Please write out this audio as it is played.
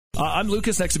I'm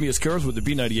Lucas. Next to me is Seacrist with the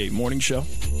B98 Morning Show.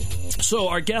 So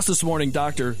our guest this morning,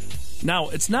 Dr. Now,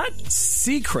 it's not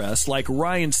Seacrist like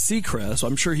Ryan Seacrist.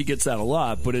 I'm sure he gets that a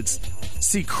lot, but it's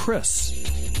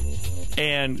Seacrist.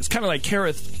 And it's kind of like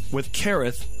Kerith with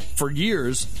Kerith. For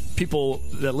years, people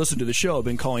that listen to the show have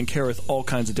been calling Kerith all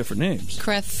kinds of different names.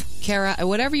 Kerith, Kara,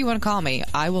 whatever you want to call me,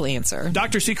 I will answer.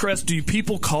 Dr. Seacrist, do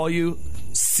people call you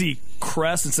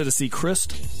Seacrist instead of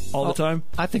Seacrist all the time?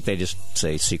 I think they just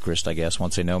say Seacrist, I guess,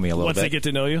 once they know me a little bit. Once they get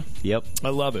to know you? Yep. I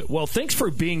love it. Well, thanks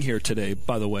for being here today,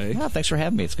 by the way. Yeah, thanks for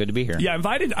having me. It's good to be here. Yeah,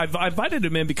 I invited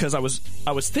him in because I was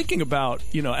thinking about,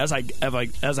 as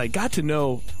I got to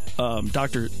know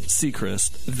Dr.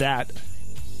 Seacrist, that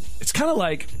it's kind of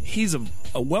like he's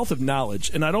a wealth of knowledge,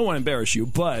 and I don't want to embarrass you,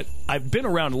 but I've been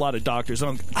around a lot of doctors.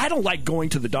 I don't like going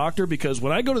to the doctor because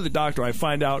when I go to the doctor, I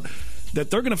find out that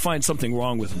they're going to find something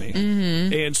wrong with me.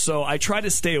 Mm-hmm. And so I try to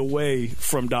stay away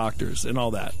from doctors and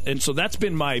all that. And so that's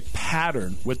been my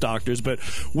pattern with doctors. But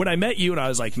when I met you and I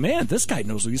was like, man, this guy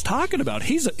knows what he's talking about.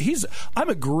 I'm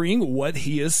agreeing with what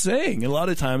he is saying. And a lot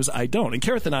of times I don't. And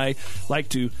Kerith and I like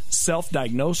to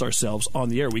self-diagnose ourselves on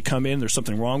the air. We come in, there's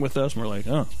something wrong with us, and we're like,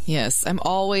 oh. Yes, I'm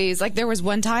always, there was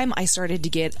one time I started to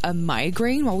get a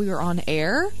migraine while we were on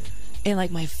air. And,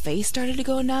 my face started to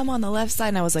go numb on the left side.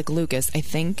 And I was like, Lucas, I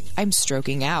think I'm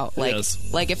stroking out. Yes.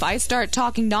 If I start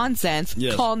talking nonsense,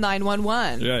 yes, call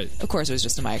 911. Right. Of course, it was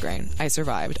just a migraine. I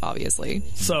survived, obviously.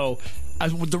 So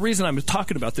the reason I'm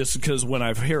talking about this is because when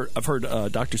I've heard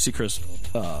Dr. Seacrist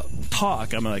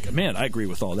talk, I'm like, man, I agree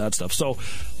with all that stuff. So,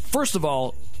 first of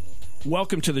all,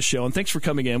 welcome to the show, and thanks for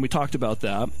coming in. We talked about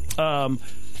that.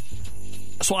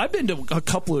 So I've been to a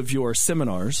couple of your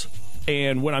seminars.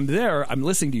 And when I'm there, I'm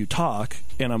listening to you talk,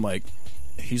 and I'm like,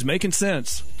 he's making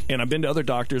sense. And I've been to other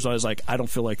doctors, I was like, I don't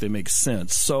feel like they make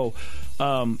sense. So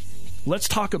let's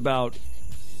talk about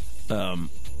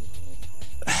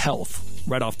health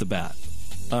right off the bat.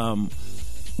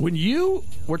 When you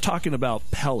were talking about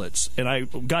pellets, and I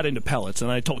got into pellets, and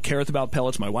I told Kerith about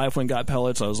pellets, my wife went and got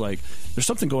pellets, I was like, there's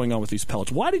something going on with these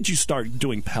pellets. Why did you start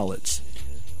doing pellets?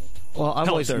 Well, I've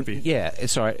always known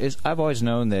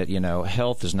that,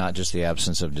 health is not just the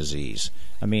absence of disease.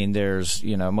 I mean, there's,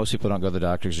 most people don't go to the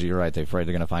doctors. You're right. They're afraid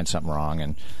they're going to find something wrong.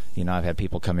 And, I've had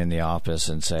people come in the office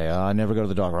and say, oh, I never go to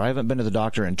the doctor. I haven't been to the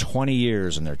doctor in 20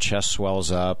 years. And their chest swells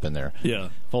up and they're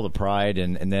full of pride.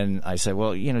 And then I say,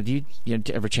 well, do you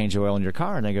ever change the oil in your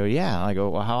car? And they go, yeah. I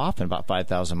go, well, how often? About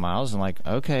 5,000 miles. I'm like,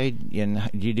 okay.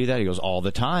 And do you do that? He goes, all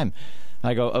the time.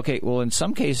 I go, okay, well, in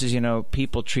some cases,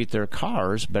 people treat their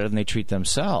cars better than they treat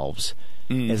themselves.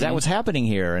 Mm-hmm. Is that what's happening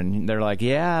here? And they're like,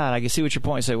 yeah, I can see what your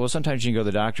point is. I say, well, sometimes you can go to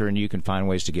the doctor and you can find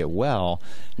ways to get well,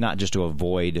 not just to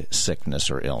avoid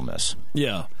sickness or illness.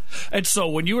 Yeah. And so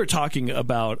when you were talking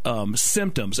about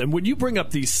symptoms, and when you bring up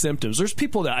these symptoms, there's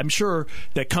people that I'm sure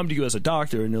that come to you as a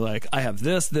doctor, and you're like, I have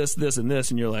this, this, this, and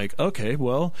this, and you're like, okay,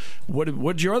 well, what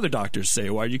did your other doctors say?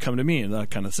 Why are you coming to me? And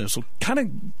that kind of thing. So kind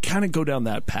of go down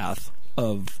that path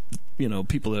of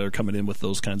people that are coming in with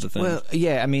those kinds of things. Well,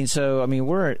 yeah,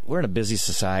 we're in a busy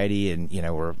society, and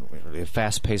we're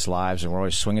fast-paced lives, and we're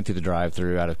always swinging through the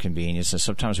drive-through out of convenience, and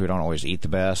sometimes we don't always eat the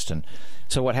best, and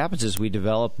so what happens is we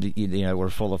develop, we're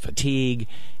full of fatigue,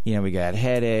 we got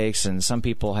headaches, and some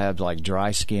people have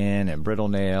dry skin and brittle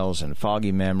nails and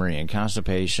foggy memory and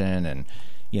constipation, and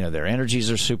their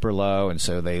energies are super low, and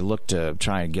so they look to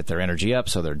try and get their energy up,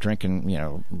 so they're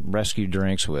drinking, rescue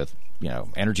drinks with,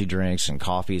 energy drinks and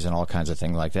coffees and all kinds of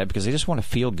things like that because they just want to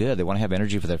feel good. They want to have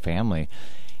energy for their family.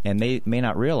 And they may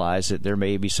not realize that there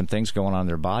may be some things going on in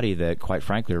their body that, quite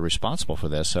frankly, are responsible for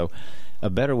this. So a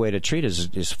better way to treat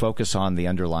is focus on the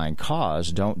underlying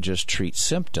cause. Don't just treat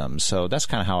symptoms. So that's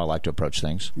kind of how I like to approach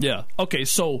things. Yeah. Okay.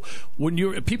 So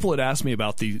when people had asked me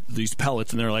about these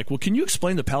pellets, and they're like, "Well, can you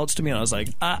explain the pellets to me?" And I was like,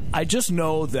 "I just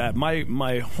know that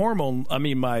my hormone, my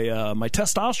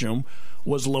testosterone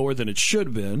was lower than it should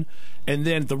have been, and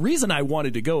then the reason I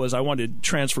wanted to go is I wanted to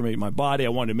transformate my body. I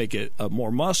wanted to make it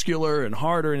more muscular and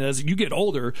harder. And as you get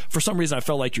older, for some reason, I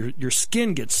felt like your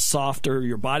skin gets softer,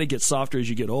 your body gets softer as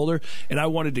you get older." And I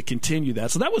wanted to continue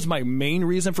that. So that was my main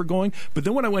reason for going. But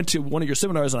then when I went to one of your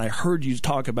seminars and I heard you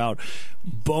talk about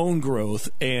bone growth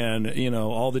and,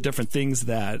 all the different things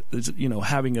that,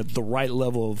 having the right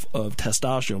level of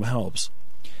testosterone helps.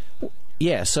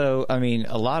 Yeah, so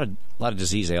a lot of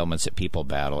disease ailments that people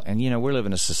battle, and we live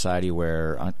in a society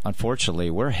where, unfortunately,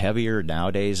 we're heavier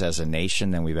nowadays as a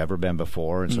nation than we've ever been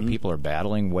before, and so people are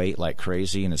battling weight like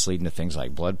crazy, and it's leading to things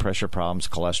like blood pressure problems,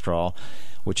 cholesterol,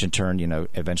 which in turn,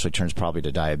 eventually turns probably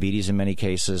to diabetes in many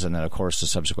cases, and then of course the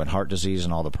subsequent heart disease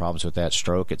and all the problems with that,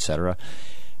 stroke, etc.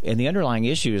 And the underlying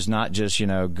issue is not just,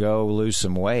 go lose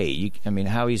some weight.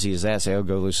 How easy is that? Say,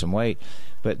 go lose some weight.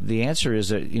 But the answer is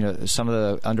that, some of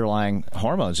the underlying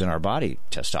hormones in our body,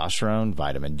 testosterone,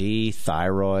 vitamin D,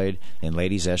 thyroid, and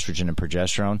ladies, estrogen and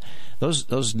progesterone,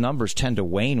 those numbers tend to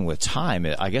wane with time.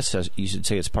 I guess you should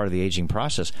say it's part of the aging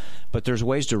process. But there's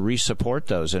ways to re-support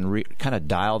those and kind of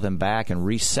dial them back and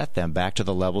reset them back to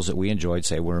the levels that we enjoyed,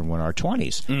 say, when we were in our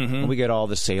 20s. Mm-hmm. And we get all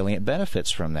the salient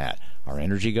benefits from that. Our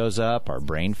energy goes up, our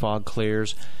brain fog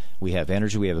clears, we have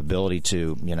energy, we have ability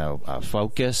to,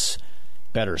 focus,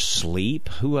 better sleep.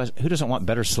 Who doesn't want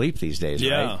better sleep these days,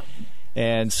 yeah. right?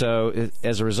 And so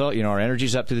as a result, our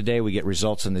energy's up through the day, we get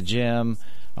results in the gym,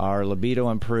 our libido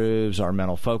improves, our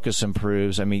mental focus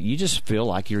improves. You just feel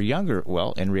like you're younger.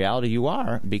 Well, in reality, you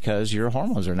are, because your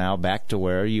hormones are now back to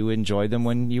where you enjoyed them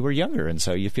when you were younger, and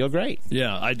so you feel great.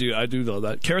 Yeah, I do though.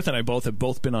 That Kareth and I have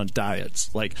both been on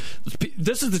diets. Like,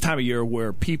 this is the time of year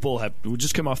where we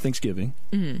just come off Thanksgiving.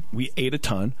 Mm-hmm. We ate a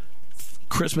ton.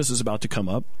 Christmas is about to come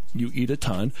up. You eat a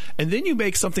ton. And then you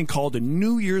make something called a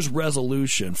New Year's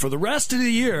resolution. For the rest of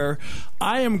the year,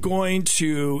 I am going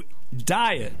to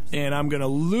diet and I'm going to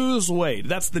lose weight.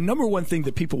 That's the number one thing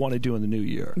that people want to do in the new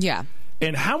year. Yeah.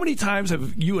 And how many times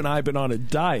have you and I been on a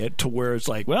diet to where it's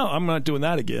like, well, I'm not doing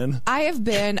that again? I have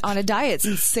been on a diet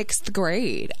since 6th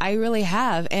grade. I really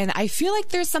have. And I feel like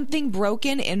there's something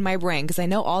broken in my brain because I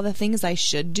know all the things I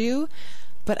should do,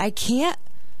 but I can't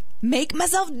make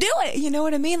myself do it. You know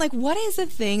what I mean? Like, what is the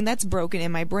thing that's broken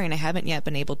in my brain? I haven't yet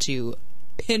been able to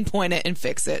pinpoint it and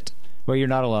fix it. Well, you're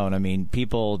not alone.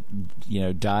 People,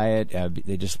 diet,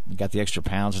 they just got the extra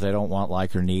pounds that they don't want,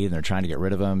 like, or need, and they're trying to get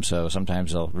rid of them. So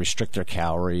sometimes they'll restrict their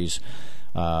calories.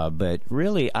 But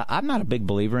really, I'm not a big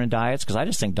believer in diets because I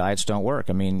just think diets don't work.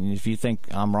 If you think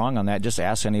I'm wrong on that, just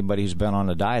ask anybody who's been on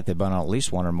a diet. They've been on at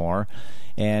least one or more.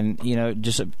 And,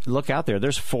 just look out there.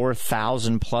 There's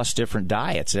 4,000 plus different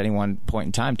diets at any one point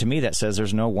in time. To me, that says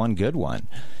there's no one good one.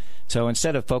 So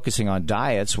instead of focusing on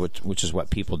diets, which is what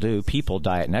people do, people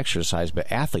diet and exercise,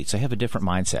 but athletes, they have a different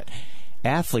mindset.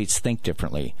 Athletes think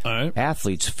differently. All right.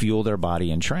 Athletes fuel their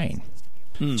body and train.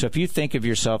 So if you think of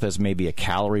yourself as maybe a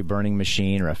calorie-burning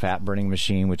machine or a fat-burning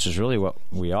machine, which is really what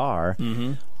we are,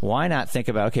 why not think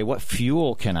about, okay, what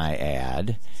fuel can I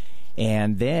add?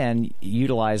 And then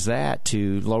utilize that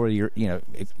to lower your,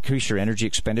 increase your energy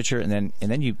expenditure, and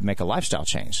then you make a lifestyle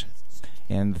change.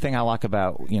 And the thing I like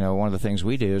about, one of the things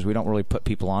we do is we don't really put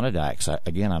people on a diet because,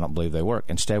 again, I don't believe they work.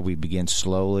 Instead, we begin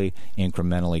slowly,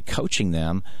 incrementally coaching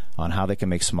them on how they can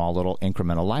make small little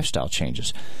incremental lifestyle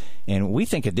changes. And we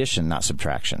think addition, not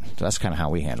subtraction. So that's kind of how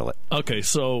we handle it. Okay,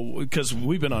 so because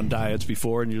we've been on diets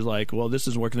before, and you're like, well, this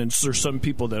isn't working. And there's some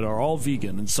people that are all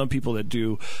vegan, and some people that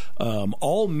do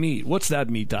all meat. What's that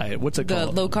meat diet? What's it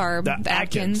called? The low carb, the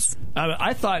Atkins.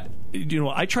 I thought,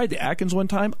 I tried the Atkins one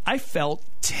time. I felt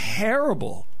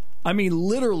terrible.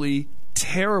 Literally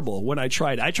terrible when I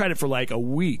tried it. I tried it for like a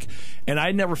week, and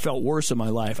I never felt worse in my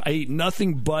life. I ate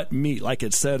nothing but meat, like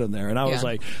it said in there, and I was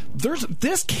like,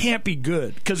 this can't be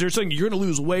good, because they're saying you're going to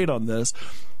lose weight on this.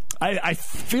 I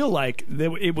feel like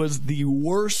it was the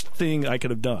worst thing I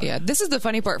could have done. Yeah, this is the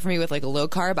funny part for me with like a low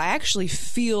carb. I actually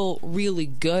feel really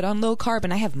good on low carb,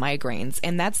 and I have migraines,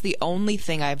 and that's the only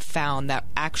thing I've found that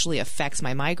actually affects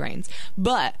my migraines.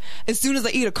 But as soon as I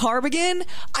eat a carb again,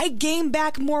 I gain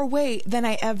back more weight than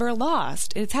I ever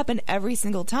lost. It's happened every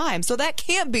single time, so that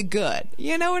can't be good.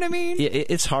 You know what I mean?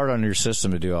 It's hard on your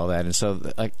system to do all that, and so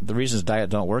the reasons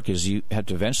diet don't work is you have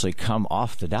to eventually come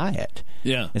off the diet.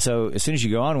 Yeah. And so as soon as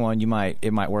you go on one,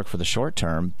 it might work for the short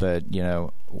term, but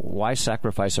why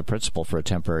sacrifice a principle for a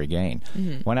temporary gain?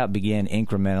 Mm-hmm. Why not begin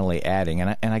incrementally adding?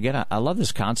 And again, I love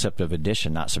this concept of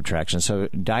addition, not subtraction. So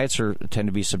diets tend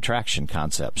to be subtraction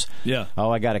concepts. Yeah.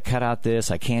 Oh, I got to cut out this.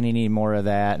 I can't eat any more of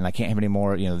that, and I can't have any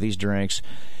more these drinks.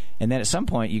 And then at some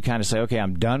point, you kind of say, okay,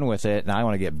 I'm done with it, and I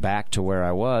want to get back to where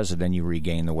I was, and then you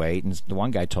regain the weight. And the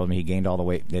one guy told me he gained all the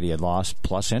weight that he had lost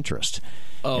plus interest.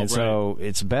 Oh, and right. So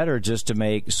it's better just to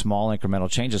make small incremental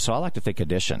changes. So I like to think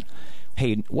addition.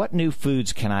 Hey, what new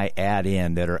foods can I add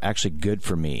in that are actually good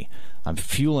for me? I'm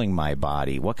fueling my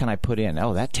body. What can I put in?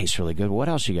 Oh, that tastes really good. What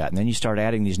else you got? And then you start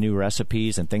adding these new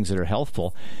recipes and things that are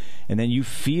healthful. And then you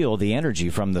feel the energy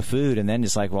from the food, and then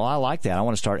it's like, well, I like that. I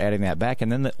want to start adding that back,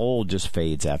 and then the old just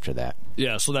fades after that.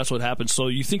 Yeah, so that's what happens. So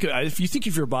if you think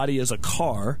of your body as a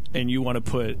car, and you want to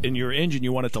put in your engine,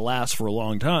 you want it to last for a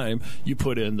long time, you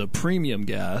put in the premium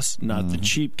gas, not the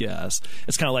cheap gas.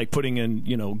 It's kind of like putting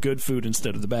in good food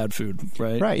instead of the bad food,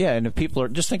 right? Right. Yeah. And if people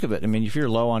just think of it. If you're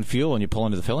low on fuel and you pull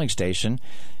into the filling station,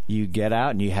 you get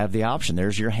out and you have the option.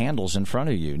 There's your handles in front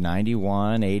of you,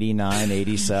 91, 89,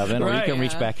 87, or you can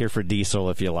reach back here for diesel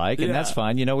if you like, and that's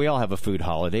fine. We all have a food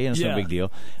holiday, and it's no big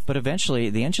deal. But eventually,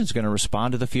 the engine's going to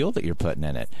respond to the fuel that you're putting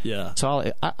in it. Yeah.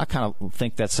 So I kind of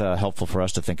think that's helpful for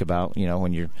us to think about,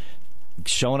 when you're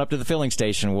showing up to the filling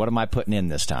station, what am I putting in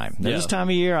this time? This time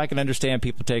of year, I can understand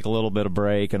people take a little bit of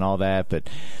break and all that, but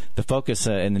the focus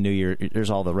in the new year, there's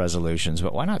all the resolutions.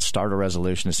 But why not start a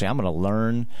resolution to say, I'm going to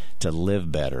learn to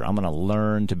live better. I'm going to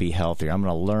learn to be healthier. I'm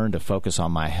going to learn to focus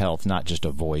on my health, not just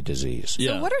avoid disease.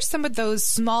 So what are some of those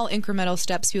small incremental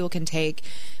steps people can take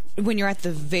when you're at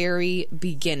the very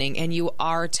beginning and you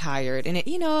are tired and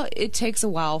it takes a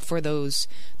while for those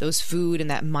food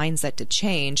and that mindset to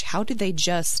change? How do they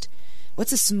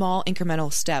what's a small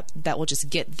incremental step that will just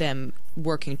get them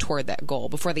working toward that goal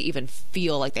before they even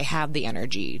feel like they have the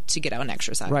energy to get out and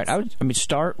exercise? Right. I mean,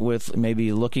 start with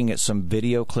maybe looking at some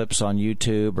video clips on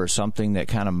YouTube or something that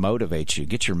kind of motivates you.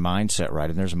 Get your mindset right.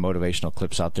 And there's motivational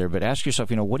clips out there. But ask yourself,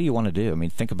 what do you want to do? I mean,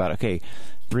 think about, okay,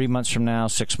 3 months from now,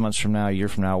 6 months from now, a year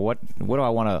from now, what do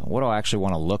I actually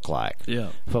want to look like? Yeah.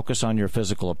 Focus on your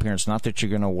physical appearance. Not that you're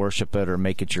going to worship it or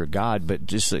make it your God, but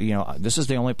just, this is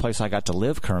the only place I got to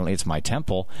live currently. It's my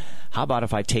temple. How about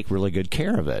if I take really good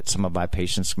care of it? Some of my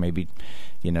patients maybe,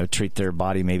 treat their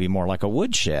body maybe more like a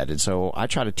woodshed. And so I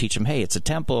try to teach them, hey, it's a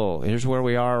temple. Here's where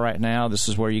we are right now. This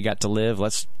is where you got to live.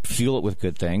 Let's fuel it with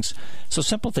good things. So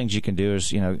simple things you can do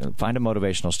is, find a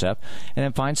motivational step and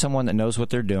then find someone that knows what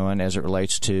they're doing as it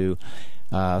relates to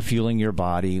fueling your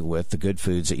body with the good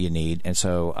foods that you need. And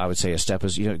so I would say a step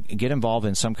is, get involved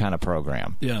in some kind of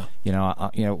program. Yeah.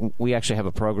 We actually have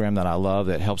a program that I love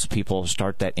that helps people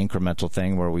start that incremental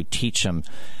thing where we teach them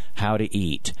how to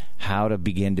eat, how to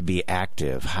begin to be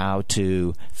active, how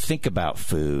to think about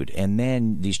food, and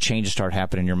then these changes start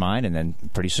happening in your mind, and then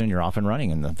pretty soon you're off and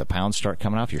running, and the pounds start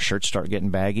coming off, your shirts start getting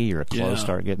baggy, your clothes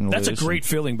start getting loose. That's a great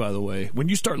feeling, by the way. When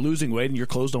you start losing weight and your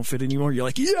clothes don't fit anymore, you're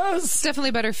like, yes! It's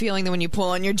definitely a better feeling than when you pull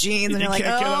on your jeans and you're like,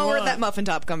 oh, where'd that muffin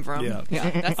top come from? Yeah,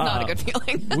 that's not a good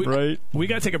feeling. We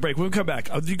got to take a break. When we come back,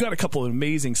 you got a couple of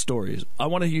amazing stories. I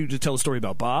wanted you to tell a story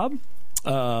about Bob.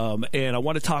 And I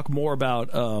want to talk more about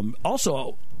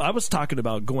also I was talking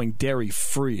about going dairy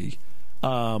free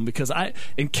because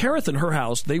in Kareth and her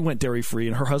house, they went dairy free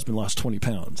and her husband lost 20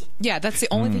 pounds. Yeah, that's the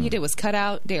only thing he did was cut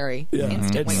out dairy. Yeah.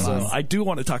 Instant weight loss. I do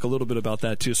want to talk a little bit about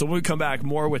that too. So when we come back,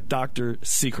 more with Dr.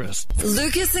 Seacrist.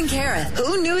 Lucas and Kareth,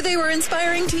 who knew they were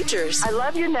inspiring teachers? I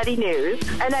love your nutty news,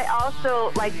 and I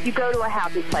also you go to a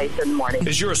happy place in the morning.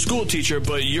 Because you're a school teacher,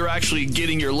 but you're actually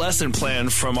getting your lesson plan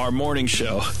from our morning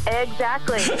show.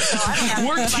 Exactly. So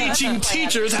we're teaching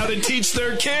teachers how to teach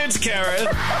their kids, Kareth.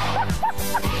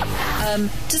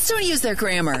 Just don't use their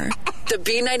grammar. The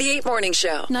B98 Morning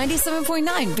Show.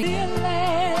 97.9.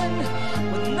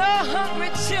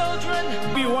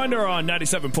 Be Wonder on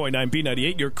 97.9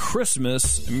 B98, your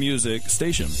Christmas music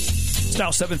station. It's now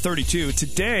 7:32.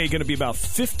 Today, going to be about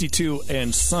 52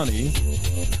 and sunny.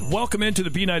 Welcome into the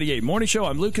B98 Morning Show.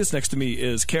 I'm Lucas. Next to me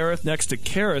is Kareth. Next to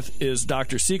Kareth is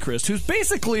Dr. Seacrist, who's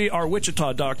basically our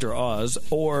Wichita Dr. Oz.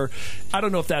 Or, I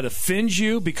don't know if that offends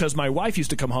you, because my wife used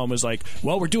to come home and was like,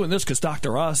 well, we're doing this because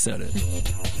Dr. Oz said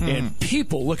it. And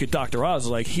people look at Dr. Oz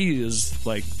like he is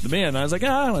like the man. And I was like,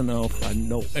 I don't know if I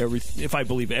know everything, if I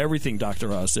believe everything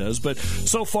Dr. Oz says. But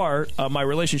so far, my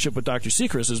relationship with Dr.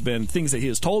 Seacrist has been things that he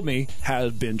has told me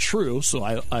have been true, so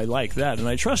I like that, and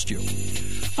I trust you.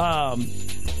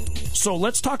 So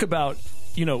let's talk about,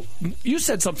 you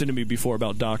said something to me before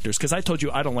about doctors, because I told you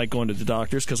I don't like going to the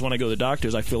doctors, because when I go to the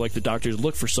doctors, I feel like the doctors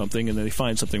look for something, and then they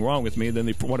find something wrong with me, and then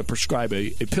they want to prescribe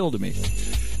a pill to me.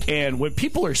 And when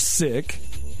people are sick,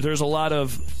 there's a lot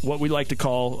of what we like to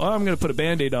call, I'm going to put a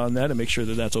Band-Aid on that and make sure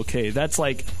that that's okay. That's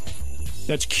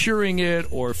curing it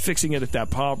or fixing it at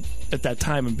that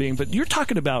time of being. But you're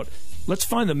talking about, let's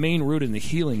find the main root in the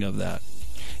healing of that.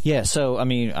 Yeah, so, I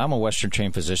mean, I'm a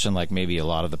Western-trained physician like maybe a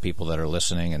lot of the people that are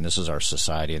listening, and this is our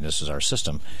society and this is our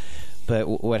system.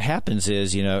 But what happens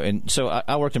is, and so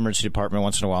I worked in the emergency department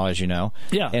once in a while, as you know.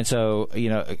 Yeah. And so,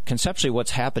 conceptually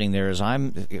what's happening there is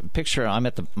I'm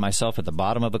myself at the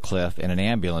bottom of a cliff in an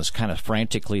ambulance kind of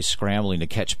frantically scrambling to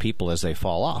catch people as they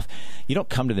fall off. You don't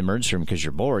come to the emergency room because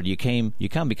you're bored. You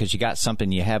come because you got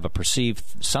something, you have a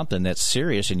perceived something that's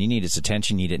serious and you need its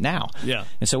attention, you need it now. Yeah.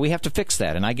 And so we have to fix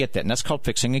that, and I get that, and that's called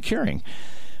fixing and curing.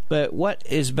 But what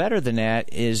is better than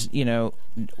that is,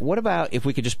 what about if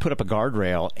we could just put up a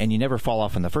guardrail and you never fall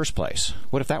off in the first place?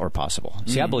 What if that were possible? Mm-hmm.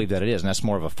 See, I believe that it is, and that's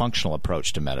more of a functional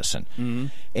approach to medicine. Mm-hmm.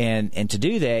 And to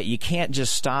do that, you can't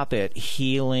just stop at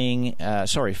fixing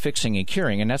and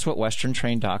curing, and that's what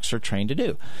Western-trained docs are trained to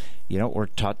do. we're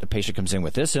taught the patient comes in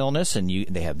with this illness and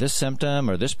they have this symptom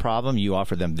or this problem. You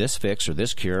offer them this fix or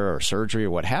this cure or surgery or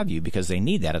what have you because they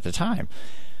need that at the time.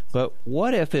 But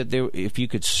what if you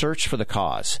could search for the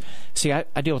cause? See, I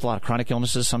deal with a lot of chronic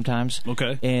illnesses sometimes.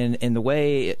 Okay. And in the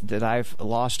way that I've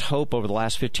lost hope over the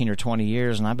last 15 or 20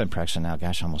 years, and I've been practicing now,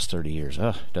 almost 30 years.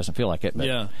 Ugh, doesn't feel like it. But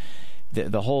yeah.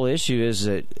 The whole issue is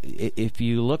that if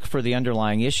you look for the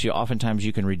underlying issue, oftentimes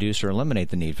you can reduce or eliminate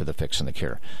the need for the fix and the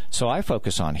cure. So I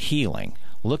focus on healing,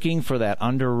 looking for that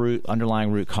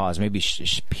underlying root cause, maybe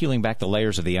peeling back the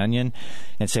layers of the onion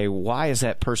and say, why is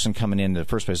that person coming in the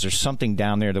first place? There's something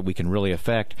down there that we can really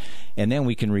affect, and then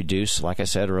we can reduce, like I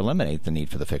said, or eliminate the need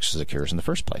for the fixes and cures in the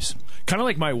first place. Kind of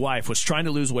like my wife was trying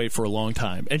to lose weight for a long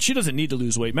time, and she doesn't need to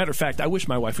lose weight. Matter of fact, I wish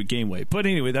my wife would gain weight. But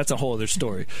anyway, that's a whole other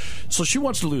story. So she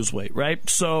wants to lose weight, right?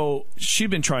 So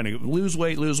she'd been trying to lose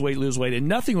weight, and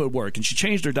nothing would work. And she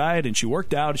changed her diet, and she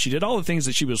worked out, and she did all the things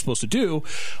that she was supposed to do.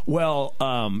 Well,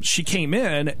 she came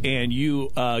in, and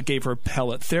you gave her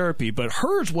pellet therapy, but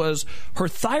hers was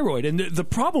her thyroid. And the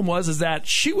problem is that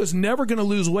she was never going to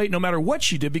lose weight no matter what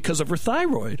she did because of her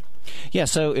thyroid. Yeah,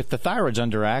 so if the thyroid's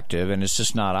underactive and it's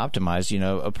just not optimized,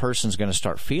 a person's going to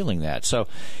start feeling that. So,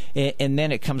 and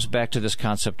then it comes back to this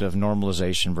concept of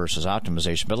normalization versus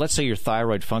optimization. But let's say your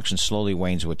thyroid function slowly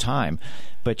wanes with time,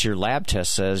 but your lab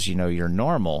test says, you're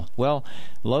normal. Well,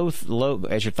 low,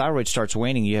 as your thyroid starts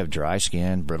waning, you have dry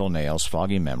skin, brittle nails,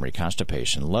 foggy memory,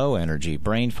 constipation, low energy,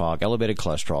 brain fog, elevated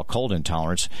cholesterol, cold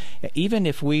intolerance. Even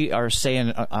if we are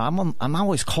saying, I'm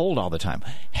always cold all the time,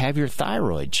 have your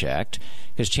thyroid checked,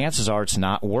 because chances are it's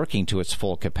not working to its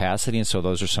full capacity, and so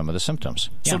those are some of the symptoms.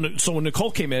 Yeah. So when Nicole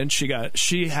came in, she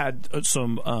had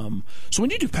some. So when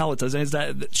you do pellets, is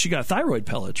that she got thyroid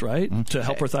pellets, right, to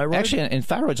help her thyroid? Actually, and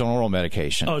thyroid's an oral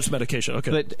medication. Oh, it's medication.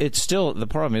 Okay, but it's still, the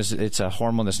problem is it's a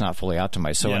hormone that's not fully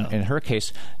optimized. So in her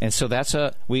case, and so that's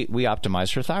we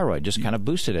optimized her thyroid, just kind of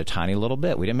boosted it a tiny little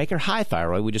bit. We didn't make her high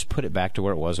thyroid. We just put it back to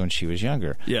where it was when she was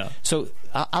younger. Yeah. So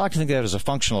I like to think of that as a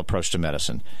functional approach to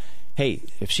medicine. Hey,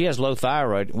 if she has low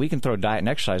thyroid, we can throw diet and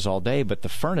exercise all day, but the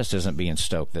furnace isn't being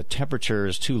stoked. The temperature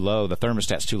is too low. The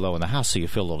thermostat's too low in the house, so you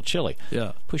feel a little chilly.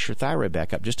 Yeah. Push your thyroid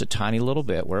back up just a tiny little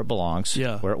bit where it belongs,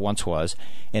 where it once was,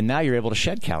 and now you're able to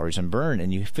shed calories and burn,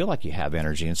 and you feel like you have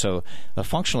energy. And so a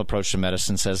functional approach to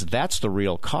medicine says that's the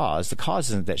real cause. The cause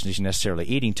isn't that she's necessarily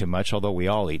eating too much, although we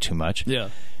all eat too much. Yeah.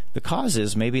 The cause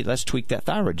is maybe let's tweak that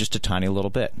thyroid just a tiny little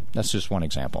bit. That's just one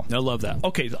example. I love that.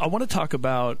 Okay, I want to talk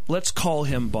about, let's call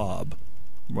him Bob.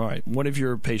 Right, one of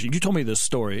your patients. You told me this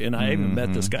story, and I even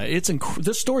met this guy.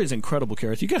 This story is incredible,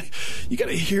 Kareth. You got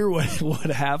to hear what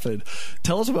happened.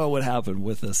 Tell us about what happened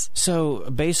with this. So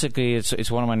basically, it's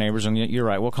one of my neighbors, and you're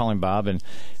right. We'll call him Bob. And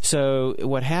so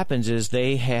what happens is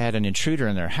they had an intruder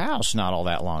in their house not all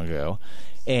that long ago.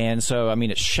 And so,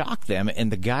 it shocked them,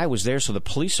 and the guy was there, so the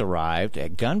police arrived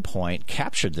at gunpoint,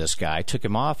 captured this guy, took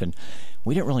him off, and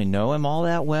we didn't really know him all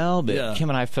that well, but Kim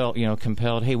and I felt,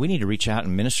 compelled, hey, we need to reach out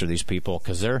and minister to these people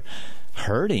because they're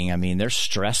hurting. They're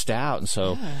stressed out. And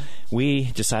so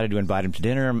we decided to invite him to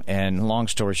dinner, and long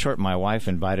story short, my wife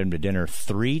invited him to dinner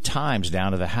 3 times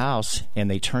down to the house,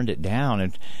 and they turned it down.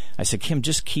 And I said, Kim,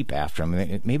 just keep after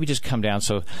him. Maybe just come down.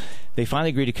 So they finally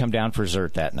agreed to come down for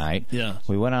dessert that night. Yeah.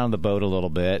 We went out on the boat a little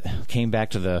bit, came back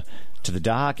to the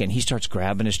dock, and he starts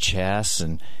grabbing his chest,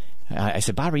 and I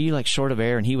said, Bob, are you short of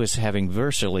air? And he was having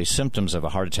virtually symptoms of a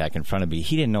heart attack in front of me.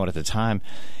 He didn't know it at the time.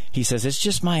 He says, it's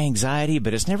just my anxiety,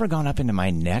 but it's never gone up into my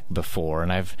neck before.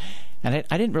 And I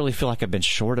didn't really feel like I've been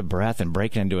short of breath and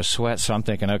breaking into a sweat. So I'm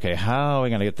thinking, okay, how are we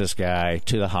going to get this guy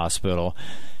to the hospital?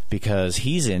 Because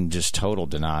he's in just total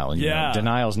denial. And,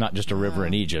 denial is not just a river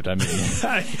in Egypt.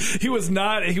 He was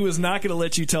not going to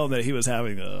let you tell him that he was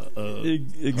having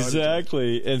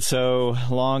exactly. And so,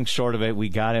 long short of it, we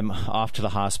got him off to the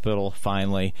hospital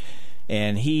finally.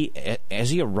 And as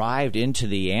he arrived into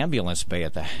the ambulance bay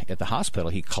at the hospital,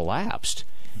 he collapsed.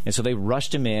 And so they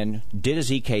rushed him in, did his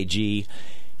EKG,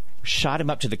 shot him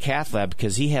up to the cath lab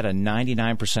because he had a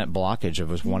 99% blockage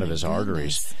of one of his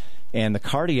arteries. And the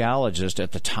cardiologist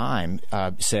at the time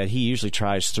said he usually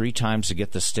tries 3 times to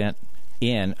get the stent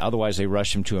in. Otherwise, they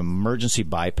rush him to emergency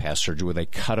bypass surgery where they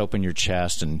cut open your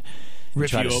chest and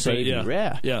try to save you.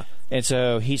 Yeah. And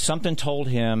so something told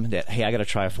him that, hey, I got to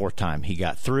try a 4th time. He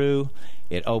got through.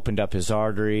 It opened up his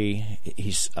artery.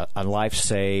 He's a life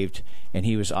saved. And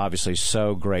he was obviously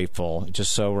so grateful,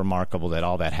 just so remarkable that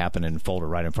all that happened and unfolded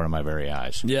right in front of my very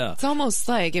eyes. Yeah. It's almost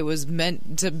like it was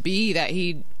meant to be that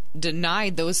he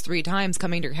denied those 3 times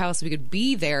coming to your house. We could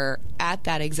be there at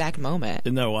that exact moment.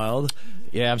 Isn't that wild?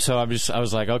 Yeah, so I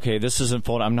was like, okay, this isn't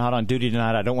full. I'm not on duty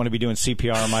tonight. I don't want to be doing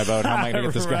CPR on my boat. How am I going to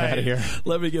get this guy out of here?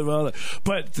 Let me get him out of there.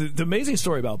 But the amazing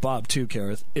story about Bob, too,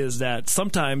 Kareth, is that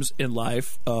sometimes in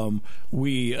life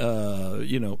we,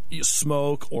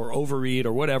 smoke or overeat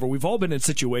or whatever. We've all been in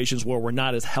situations where we're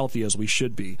not as healthy as we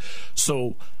should be.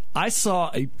 So I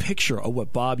saw a picture of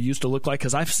what Bob used to look like,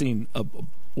 because I've seen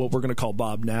what we're going to call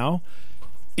Bob now.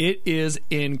 It is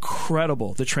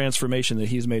incredible, the transformation that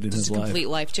he's made in his life. Complete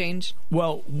life change.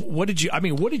 Well, what did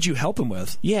you help him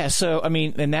with? Yeah, so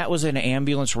and that was an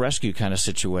ambulance rescue kind of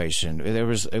situation.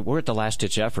 We're at the last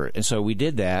ditch effort, and so we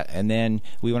did that, and then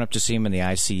we went up to see him in the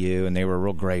ICU, and they were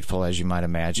real grateful, as you might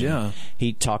imagine. Yeah.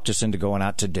 He talked us into going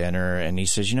out to dinner, and he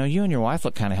says, you and your wife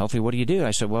look kind of healthy. What do you do?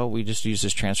 I said, well, we just use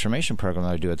this transformation program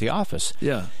that I do at the office.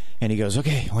 Yeah. And he goes,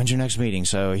 okay, when's your next meeting?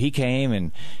 So he came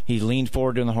and he leaned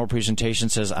forward during the whole presentation,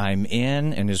 says, I'm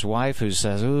in. And his wife, who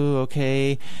says, ooh,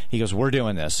 okay. He goes, we're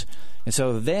doing this. And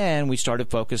so then we started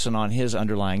focusing on his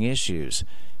underlying issues,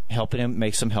 helping him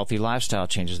make some healthy lifestyle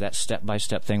changes, that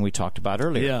step-by-step thing we talked about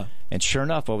earlier. Yeah. And sure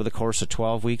enough, over the course of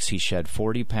 12 weeks, he shed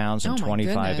 40 pounds and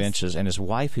 25 inches. And his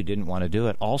wife, who didn't want to do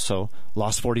it, also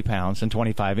lost 40 pounds and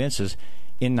 25 inches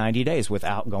in 90 days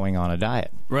without going on a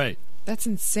diet. Right. That's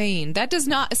insane. That does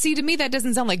not see to me. That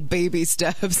doesn't sound like baby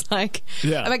steps. Like,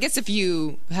 yeah. I guess if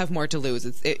you have more to lose,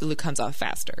 it comes off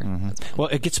faster. Mm-hmm. Well,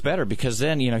 it gets better because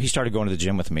then he started going to the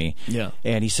gym with me. Yeah.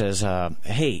 And he says,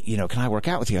 "Hey, can I work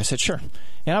out with you?" I said, "Sure."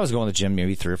 And I was going to the gym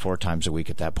maybe 3 or 4 times a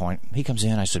week at that point. He comes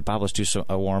in. I said, "Bob, let's do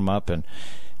a warm up."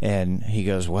 And he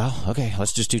goes, "Well, okay,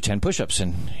 let's just do 10 push-ups."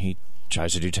 And he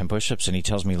tries to do 10 push-ups, and he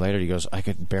tells me later, he goes, I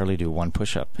could barely do 1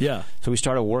 push-up. Yeah. So we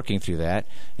started working through that,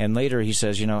 and later he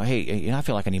says, hey, I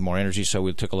feel like I need more energy, so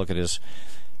we took a look at his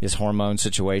hormone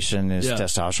situation. His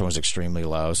testosterone was extremely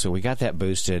low, so we got that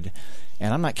boosted.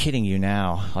 And I'm not kidding you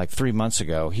now, like 3 months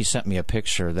ago, he sent me a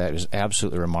picture that is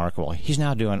absolutely remarkable. He's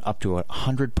now doing up to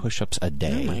 100 push-ups a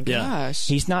day. Oh, my gosh.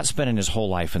 He's not spending his whole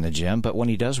life in the gym, but when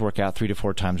he does work out 3 to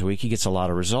 4 times a week, he gets a lot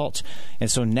of results.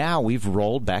 And so now we've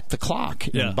rolled back the clock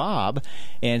in Bob.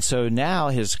 And so now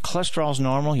his cholesterol's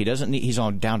normal. He's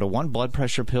down to 1 blood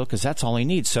pressure pill because that's all he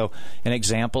needs. So an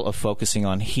example of focusing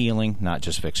on healing, not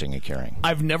just fixing and curing.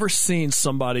 I've never seen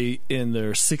somebody in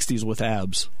their 60s with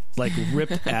abs. Like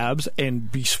ripped abs,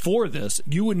 and before this,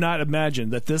 you would not imagine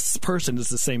that this person is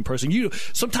the same person.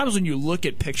 Sometimes when you look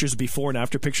at pictures, before and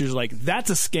after pictures, you're like, that's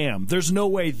a scam. There's no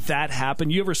way that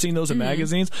happened. You ever seen those in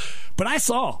magazines? But I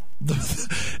saw.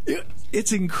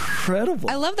 It's incredible.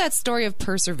 I love that story of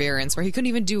perseverance where he couldn't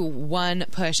even do 1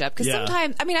 push-up. Because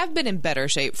sometimes, I've been in better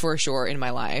shape for sure in my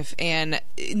life. And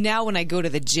now when I go to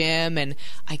the gym and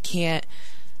I can't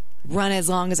run as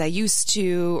long as I used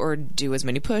to or do as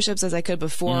many push-ups as I could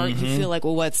before, you feel like,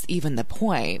 well, what's even the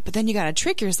point? But then you got to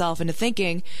trick yourself into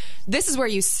thinking this is where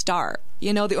you start.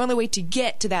 The only way to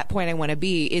get to that point I want to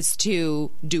be is to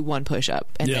do 1 push-up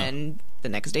and then the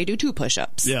next day do 2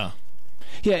 push-ups. Yeah.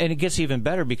 Yeah, and it gets even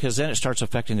better because then it starts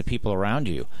affecting the people around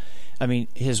you.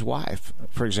 His wife,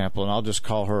 for example, and I'll just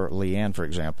call her Leanne, for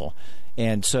example.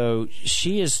 And so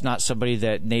she is not somebody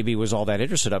that maybe was all that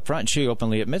interested up front. She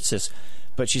openly admits this.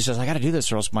 But she says, I got to do this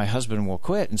or else my husband will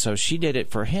quit. And so she did it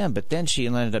for him, but then she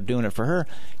ended up doing it for her.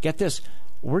 Get this.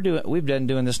 We've been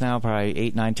doing this now probably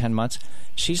 8, 9, 10 months.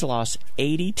 She's lost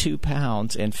 82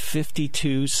 pounds and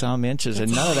 52 some inches,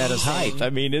 and none of that is height.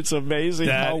 It's amazing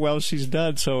how well she's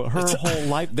done. So her whole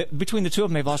life, between the two of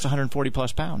them, they've lost 140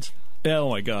 plus pounds.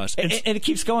 Oh, my gosh. And it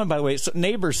keeps going, by the way. So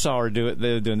neighbors saw her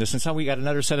doing this, and so we got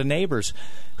another set of neighbors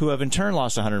who have in turn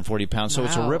lost 140 pounds. So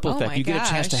it's a ripple effect. You get a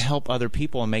chance to help other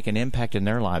people and make an impact in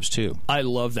their lives, too. I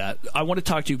love that. I want to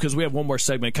talk to you because we have one more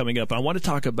segment coming up. I want to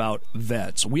talk about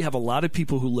vets. We have a lot of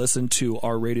people who listen to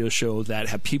our radio show that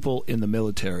have people in the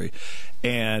military.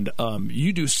 And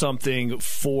you do something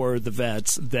for the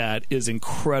vets that is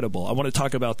incredible. I want to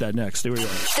talk about that next. Here we go.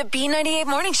 The B98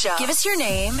 Morning Show. Give us your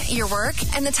name, your work,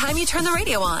 and the time you turn the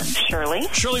radio on. Shirley.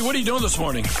 Shirley, what are you doing this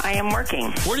morning? I am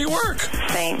working. Where do you work?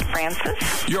 St.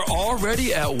 Francis. You're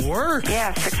already at work?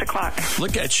 Yeah, 6 o'clock.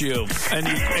 Look at you. And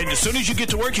as soon as you get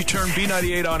to work, you turn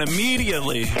B98 on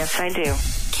immediately. Yes, I do.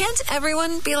 Can't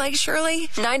everyone be like Shirley?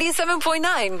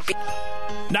 97.9.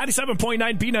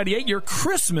 97.9 B98, your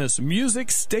Christmas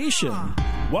music station.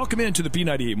 Welcome into the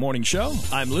B98 Morning Show.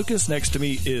 I'm Lucas. Next to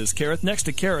me is Kareth. Next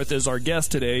to Kareth is our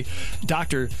guest today,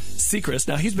 Dr. Seacrist.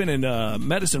 Now, he's been in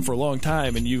medicine for a long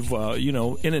time, and you've,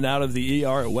 in and out of the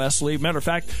ER at Wesley. Matter of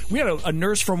fact, we had a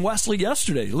nurse from Wesley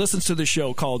yesterday who listens to the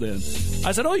show, called in.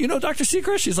 I said, Dr.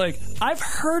 Seacrist? She's like, I've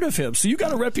heard of him, so you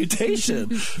got a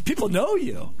reputation. People know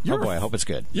you. Oh, boy, I hope it's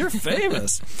good. You're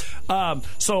famous.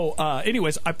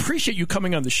 Anyways, I appreciate you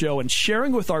coming on the show and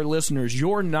sharing with our listeners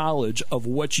your knowledge of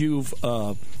what you've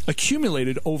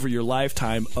accumulated over your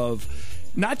lifetime of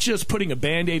not just putting a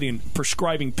Band-Aid and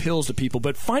prescribing pills to people,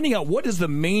 but finding out what is the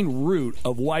main root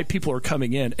of why people are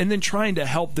coming in and then trying to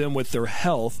help them with their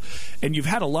health. And you've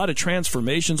had a lot of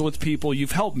transformations with people.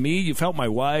 You've helped me. You've helped my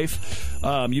wife.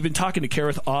 You've been talking to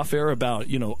Kareth off air about,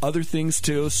 other things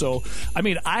too. So, I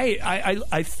mean,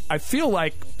 I feel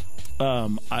like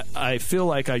I feel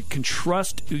like I can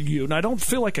trust you, and I don't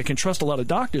feel like I can trust a lot of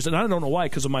doctors, and I don't know why,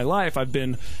 because of my life I've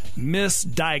been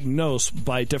misdiagnosed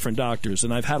by different doctors,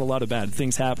 and I've had a lot of bad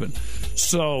things happen.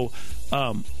 So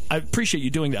I appreciate you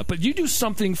doing that. But you do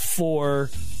something for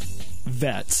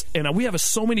vets, and we have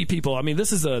so many people. I mean,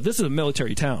 this is a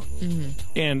military town,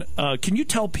 and can you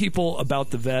tell people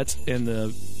about the vets and the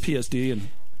PSD and?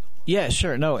 Yeah,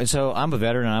 sure. No, and so I'm a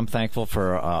veteran, and I'm thankful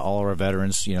for all of our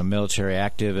veterans, military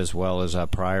active as well as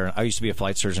prior. I used to be a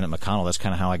flight surgeon at McConnell. That's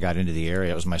kind of how I got into the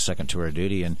area. It was my second tour of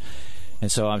duty, and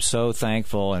so I'm so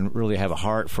thankful and really have a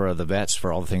heart for the vets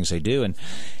for all the things they do. And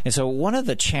so one of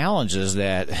the challenges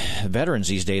that veterans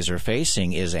these days are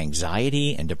facing is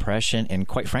anxiety and depression and,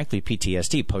 quite frankly,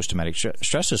 PTSD, post-traumatic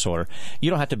stress disorder.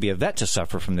 You don't have to be a vet to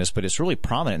suffer from this, but it's really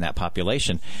prominent in that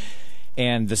population.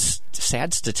 And the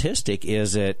sad statistic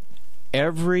is that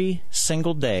every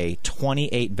single day,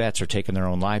 28 vets are taking their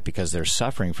own life because they're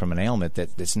suffering from an ailment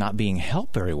that's not being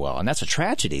helped very well. And that's a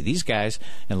tragedy. These guys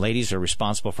and ladies are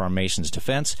responsible for our nation's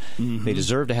defense. They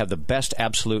deserve to have the best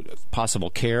absolute possible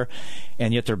care,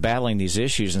 and yet they're battling these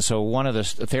issues. And so one of the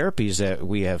therapies that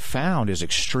we have found is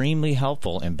extremely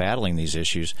helpful in battling these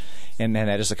issues, and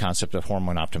that is the concept of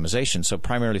hormone optimization. So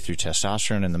primarily through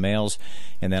testosterone in the males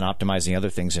and then optimizing other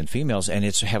things in females. And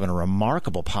it's having a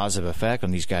remarkable positive effect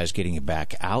on these guys getting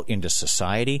back out into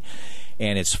society,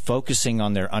 and it's focusing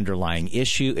on their underlying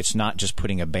issue. It's not just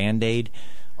putting a Band-Aid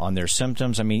on their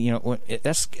symptoms. I mean,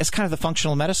 that's kind of the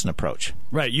functional medicine approach.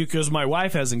 Right, because my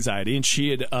wife has anxiety, and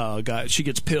she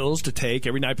gets pills to take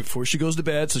every night before she goes to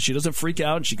bed, so she doesn't freak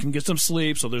out and she can get some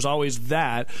sleep. So there's always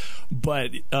that.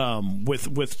 But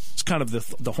with kind of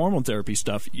the hormone therapy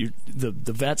stuff, the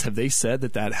vets, have they said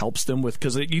that helps them with?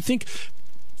 Because you think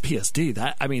PSD,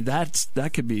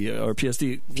 that could be, or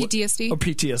PTSD, or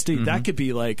PTSD, that could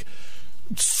be like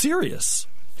serious.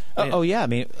 Oh yeah, I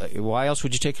mean, why else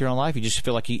would you take your own life? You just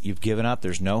feel like you've given up.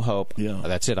 There's no hope. Yeah,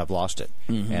 that's it. I've lost it,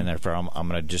 and therefore I'm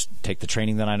going to just take the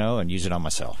training that I know and use it on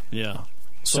myself. Yeah.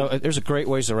 So there's a great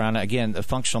ways around it. Again, the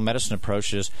functional medicine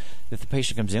approach is if the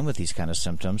patient comes in with these kind of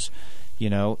symptoms,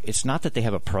 it's not that they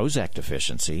have a Prozac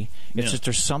deficiency. It's that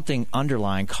there's something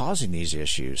underlying causing these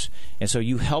issues. And so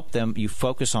you help them, you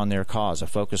focus on their cause, a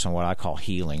focus on what I call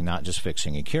healing, not just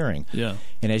fixing and curing. Yeah.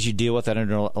 And as you deal with that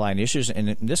underlying issues, and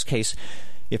in this case,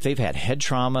 if they've had head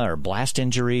trauma or blast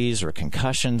injuries or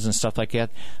concussions and stuff like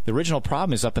that, the original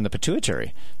problem is up in the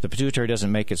pituitary. The pituitary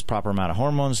doesn't make its proper amount of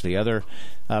hormones. The other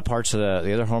parts of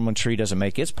the other hormone tree doesn't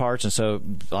make its parts. And so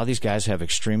a lot of these guys have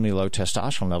extremely low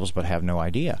testosterone levels but have no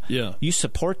idea. Yeah. You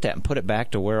support that and put it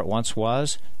back to where it once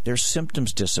was, their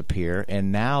symptoms disappear,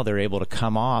 and now they're able to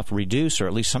come off, reduce, or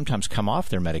at least sometimes come off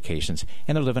their medications,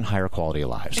 and they're living higher quality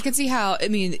lives. I can see how,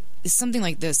 something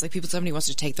like this, like somebody wants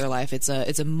to take their life, it's a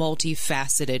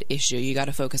multifaceted issue. You got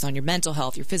to focus on your mental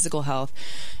health, your physical health,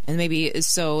 and maybe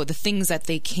so the things that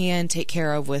they can take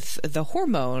care of with the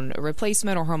hormone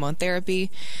replacement or hormone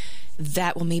therapy,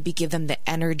 that will maybe give them the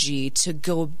energy to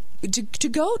go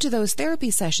to those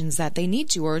therapy sessions that they need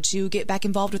to, or to get back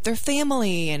involved with their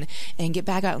family and get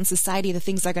back out in society, the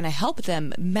things that are going to help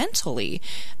them mentally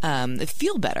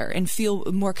feel better and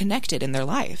feel more connected in their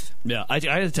life. Yeah, I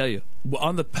got to tell you,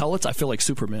 on the pellets, I feel like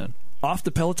Superman. Off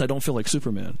the pellets, I don't feel like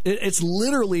Superman. It's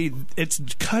literally, it's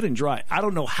cut and dry. I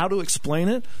don't know how to explain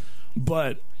it,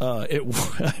 but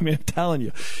I'm telling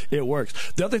you, it works.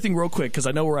 The other thing real quick, because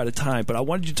I know we're out of time, but I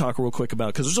wanted you to talk real quick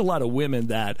about, because there's a lot of women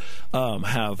that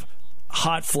have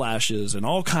hot flashes and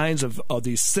all kinds of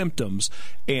these symptoms,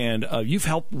 and you've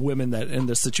helped women that in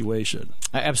this situation.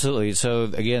 Absolutely. So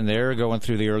again, they're going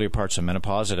through the earlier parts of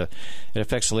menopause. It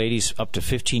affects ladies up to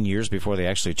 15 years before they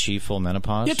actually achieve full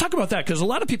menopause. Yeah, talk about that, because a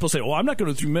lot of people say, "Oh, I'm not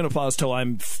going through menopause till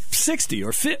I'm 60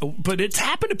 or 50," but it's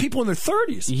happened to people in their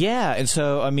 30s. Yeah, and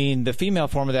so the female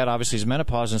form of that obviously is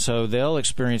menopause, and so they'll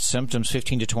experience symptoms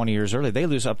 15 to 20 years early. They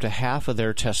lose up to half of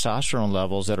their testosterone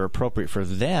levels that are appropriate for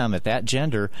them at that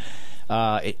gender.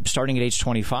 starting at age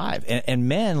 25. And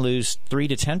men lose 3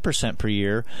 to 10% per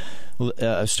year,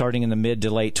 starting in the mid to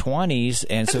late 20s.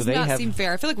 And that so does they not have. seem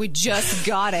fair. I feel like we just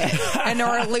got it and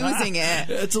are losing it.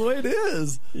 That's the way it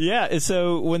is. Yeah, and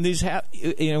so when these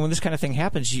when this kind of thing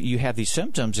happens, you have these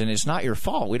symptoms, and it's not your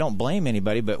fault. We don't blame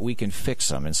anybody, but we can fix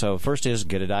them. And so first is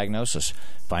get a diagnosis,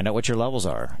 find out what your levels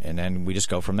are, and then we just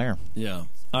go from there. Yeah.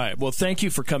 All right. Well, thank you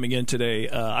for coming in today.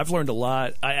 I've learned a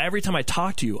lot. Every time I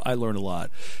talk to you, I learn a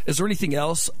lot. Is there anything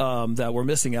else that we're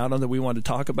missing out on that we want to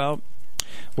talk about?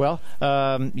 Well,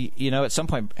 at some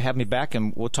point, have me back,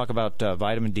 and we'll talk about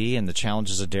vitamin D and the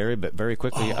challenges of dairy. But very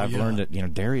quickly, I've learned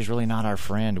that dairy is really not our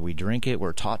friend. We drink it.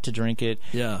 We're taught to drink it.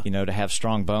 Yeah. To have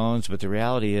strong bones. But the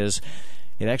reality is,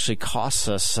 it actually costs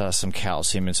us some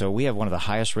calcium, and so we have one of the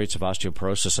highest rates of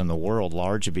osteoporosis in the world,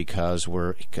 largely because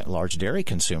we're large dairy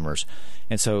consumers.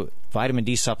 And so vitamin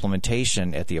D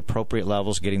supplementation at the appropriate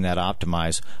levels, getting that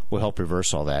optimized, will help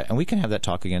reverse all that. And we can have that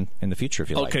talk again in the future if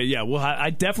you like. Okay, yeah. Well, I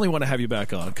definitely want to have you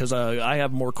back on because I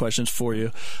have more questions for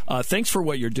you. Thanks for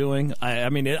what you're doing.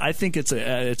 I think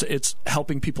it's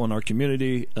helping people in our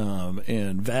community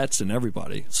and vets and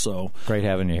everybody. So great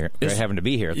having you here. Great having to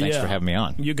be here. Thanks for having me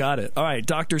on. You got it. All right,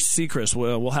 Dr. Seacrist.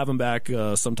 We'll have him back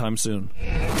sometime soon.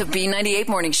 The B98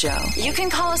 Morning Show. You can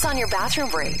call us on your bathroom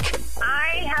break.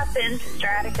 I have been to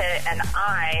Stratica and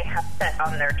I have sat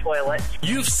on their toilet.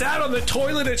 You've sat on the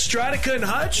toilet at Stratica and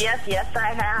Hutch? Yes,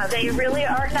 I have. They really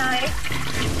are nice.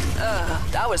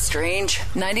 That was strange.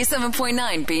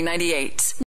 97.9 B98.